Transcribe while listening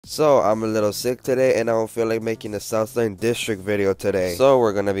So, I'm a little sick today and I don't feel like making a Southland District video today. So,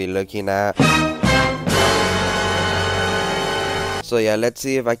 we're gonna be looking at... So yeah, let's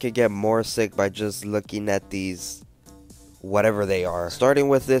see if I could get more sick by just looking at these... whatever they are. Starting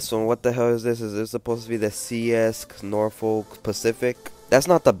with this one, what the hell is this? Is this supposed to be the CS Norfolk Pacific? That's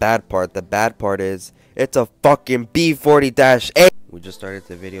not the bad part. The bad part is, it's a fucking B40-8! We just started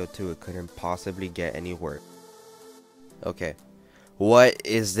the video too, it couldn't possibly get any worse. Okay. What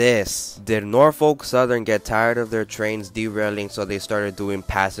is this? Did Norfolk Southern get tired of their trains derailing, so they started doing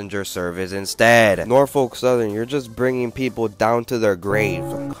passenger service instead? Norfolk Southern, you're just bringing people down to their grave.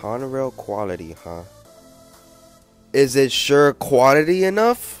 Conrail quality, huh? Is it sure quality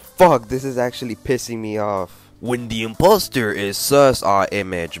enough? Fuck, this is actually pissing me off. When the imposter is sus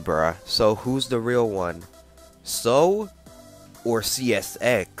image, bruh. So who's the real one? So? Or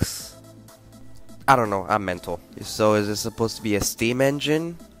CSX? I don't know, I'm mental. So is this supposed to be a steam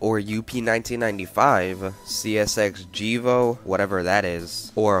engine? Or UP 1995? CSX Gevo? Whatever that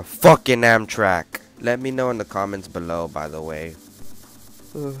is. Or a fucking Amtrak? Let me know in the comments below, by the way.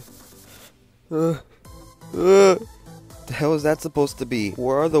 The hell is that supposed to be?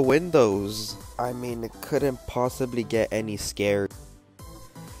 Where are the windows? I mean, it couldn't possibly get any scary.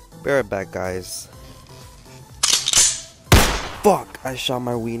 Be right back, guys. Fuck, I shot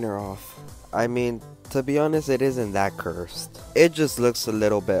my wiener off. I mean, to be honest, it isn't that cursed. It just looks a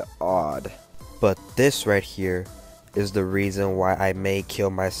little bit odd. But this right here is the reason why I may kill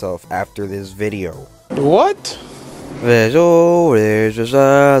myself after this video. What?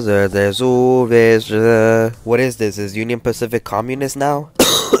 What is this? Is Union Pacific communist now?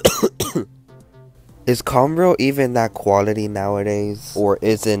 Is Conrail even that quality nowadays? Or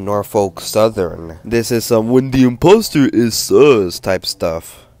is it Norfolk Southern? This is some when the imposter is sus type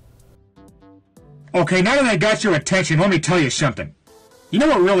stuff. Okay, now that I got your attention, let me tell you something. You know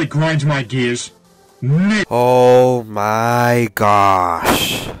what really grinds my gears? Oh my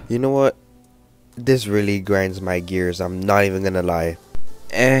gosh. You know what? This really grinds my gears, I'm not even gonna lie.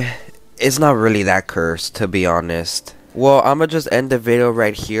 It's not really that cursed, to be honest. Well, I'ma just end the video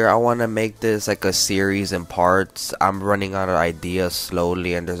right here. I wanna make this like a series in parts. I'm running out of ideas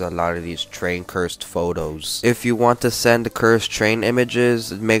slowly and there's a lot of these train cursed photos. If you want to send cursed train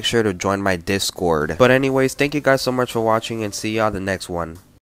images, make sure to join my Discord. But anyways, thank you guys so much for watching and see y'all the next one.